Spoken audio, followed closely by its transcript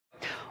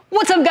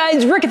What's up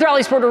guys, Rick at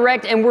RallySport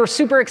Direct, and we're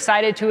super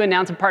excited to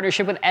announce a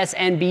partnership with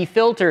S&B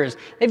Filters.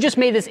 They've just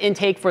made this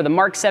intake for the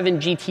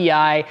MK7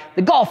 GTI,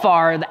 the Golf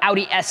R, the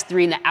Audi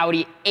S3, and the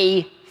Audi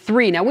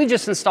A3. Now we've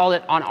just installed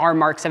it on our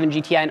MK7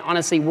 GTI, and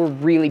honestly, we're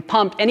really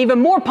pumped, and even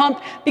more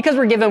pumped because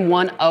we're giving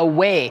one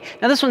away.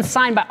 Now this one's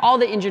signed by all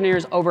the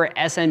engineers over at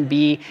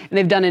S&B, and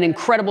they've done an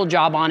incredible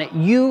job on it.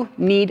 You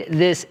need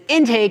this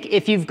intake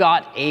if you've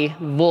got a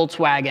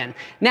Volkswagen.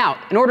 Now,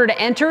 in order to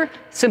enter,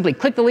 simply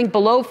click the link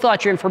below, fill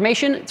out your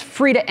information. It's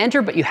free to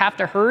enter, but you have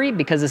to hurry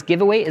because this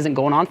giveaway isn't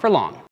going on for long.